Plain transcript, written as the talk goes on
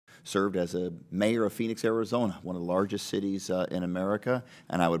served as a mayor of Phoenix, Arizona, one of the largest cities in America,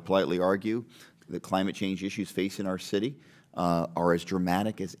 and I would politely argue the climate change issues facing our city are as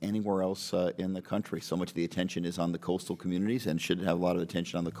dramatic as anywhere else in the country. So much of the attention is on the coastal communities and should have a lot of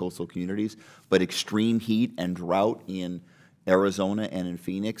attention on the coastal communities, but extreme heat and drought in Arizona and in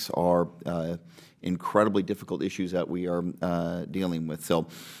Phoenix are incredibly difficult issues that we are dealing with. So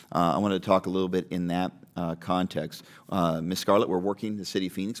I want to talk a little bit in that context. Ms. Scarlett, the City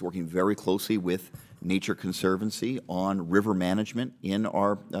of Phoenix, working very closely with Nature Conservancy on river management in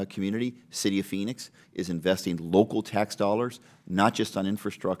our community. City of Phoenix is investing local tax dollars, not just on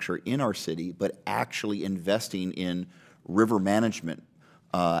infrastructure in our city, but actually investing in river management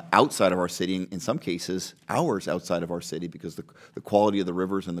outside of our city, in some cases hours outside of our city, because the quality of the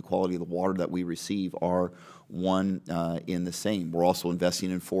rivers and the quality of the water that we receive are one in the same. We're also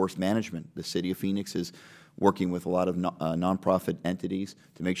investing in forest management. The City of Phoenix is working with a lot of nonprofit entities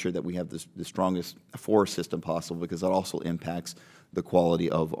to make sure that we have the strongest forest system possible, because that also impacts the quality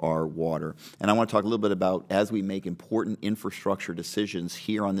of our water. And I want to talk a little bit about, as we make important infrastructure decisions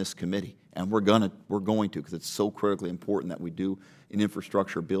here on this committee, and we're going to, because it's so critically important that we do an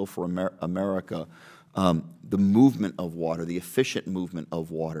infrastructure bill for America, the movement of water, the efficient movement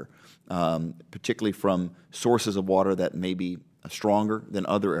of water, particularly from sources of water that may be stronger than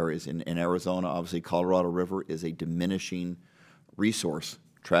other areas. In Arizona, obviously, Colorado River is a diminishing resource.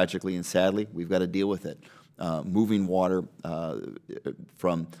 Tragically and sadly, we've got to deal with it. Moving water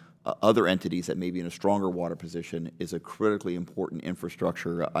from other entities that may be in a stronger water position is a critically important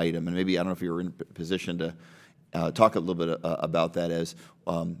infrastructure item. And maybe, I don't know if you're in a position to talk a little bit about that as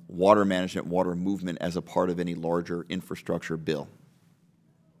water management, water movement as a part of any larger infrastructure bill.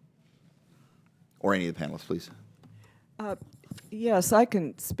 Or any of the panelists, please. Yes, I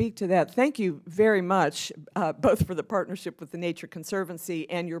can speak to that. Thank you very much, both for the partnership with the Nature Conservancy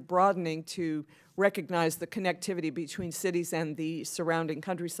and your broadening to recognize the connectivity between cities and the surrounding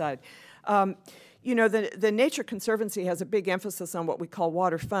countryside. You know, the Nature Conservancy has a big emphasis on what we call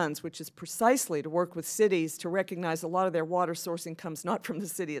water funds, which is precisely to work with cities to recognize a lot of their water sourcing comes not from the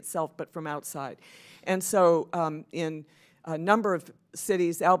city itself, but from outside. And so in a number of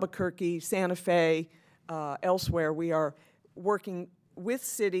cities, Albuquerque, Santa Fe, elsewhere, we are working with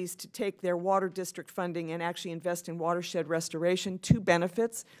cities to take their water district funding and actually invest in watershed restoration. Two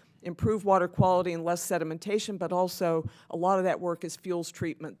benefits: improve water quality and less sedimentation, but also a lot of that work is fuels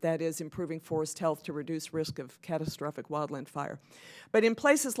treatment, that is improving forest health to reduce risk of catastrophic wildland fire. But in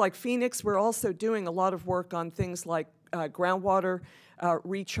places like Phoenix, we're also doing a lot of work on things like groundwater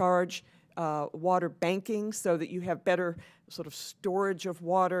recharge, water banking, so that you have better sort of storage of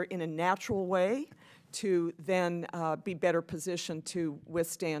water in a natural way to then be better positioned to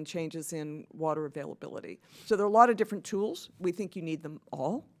withstand changes in water availability. So there are a lot of different tools. We think you need them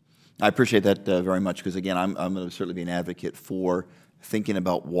all. I appreciate that very much, because again, I'm going to certainly be an advocate for thinking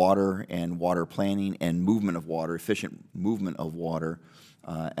about water and water planning and movement of water, efficient movement of water,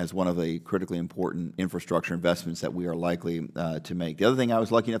 as one of the critically important infrastructure investments that we are likely to make. The other thing I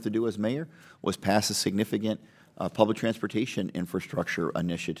was lucky enough to do as mayor was pass a significant public transportation infrastructure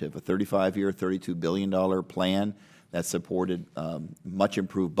initiative, a 35-year, $32 billion plan that supported much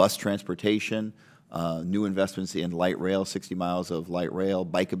improved bus transportation, new investments in light rail, 60 miles of light rail,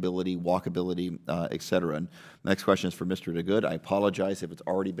 bikeability, walkability, et cetera. And the next question is for Mr. DeGood. I apologize if it's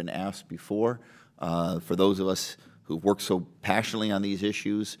already been asked before. For those of us who've worked so passionately on these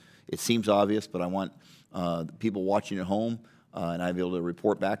issues, it seems obvious, but I want people watching at home and I'll be able to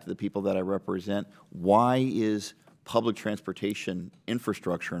report back to the people that I represent. Why is public transportation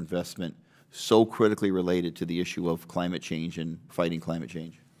infrastructure investment so critically related to the issue of climate change and fighting climate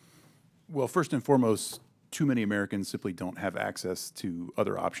change? Well, first and foremost, too many Americans simply don't have access to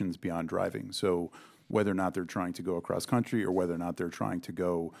other options beyond driving. So whether or not they're trying to go across country or whether or not they're trying to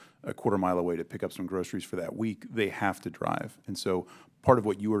go a quarter-mile away to pick up some groceries for that week, they have to drive. And so part of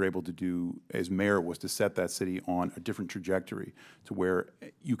what you were able to do as mayor was to set that city on a different trajectory to where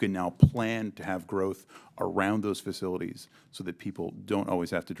you can now plan to have growth around those facilities so that people don't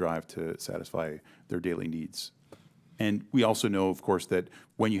always have to drive to satisfy their daily needs. And we also know, of course, that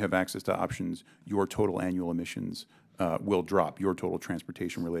when you have access to options, your total annual emissions will drop. Your total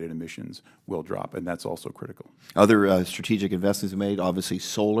transportation-related emissions will drop, and that's also critical. Other strategic investments we made, obviously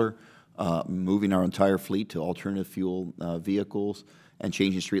solar, moving our entire fleet to alternative fuel vehicles, and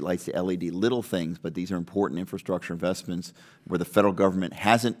changing streetlights to LED. Little things, but these are important infrastructure investments where the federal government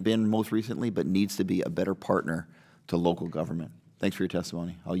hasn't been most recently, but needs to be a better partner to local government. Thanks for your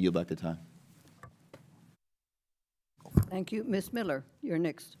testimony. I'll yield back the time. Thank you. Ms. Miller, you're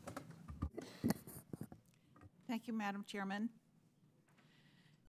next. Thank you, Madam Chairman.